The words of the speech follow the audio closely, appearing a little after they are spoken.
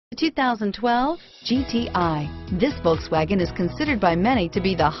2012 GTI. This Volkswagen is considered by many to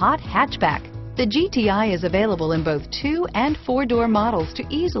be the hot hatchback. The GTI is available in both 2- and 4-door models to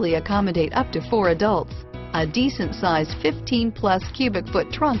easily accommodate up to 4 adults. A decent-sized 15-plus cubic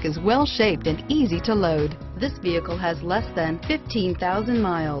foot trunk is well-shaped and easy to load. This vehicle has less than 15,000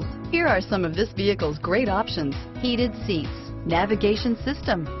 miles. Here are some of this vehicle's great options: heated seats, navigation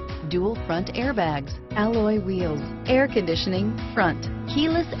system, dual front airbags, alloy wheels, air conditioning, front,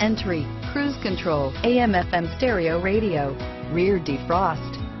 keyless entry, cruise control, AM/FM stereo radio, rear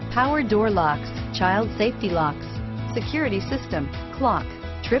defrost, power door locks, child safety locks, security system, clock,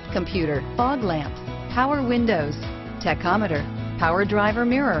 trip computer, fog lamps, power windows, tachometer, power driver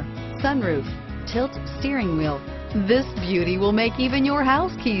mirror, sunroof, tilt steering wheel. This beauty will make even your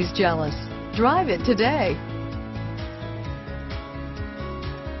house keys jealous. Drive it today.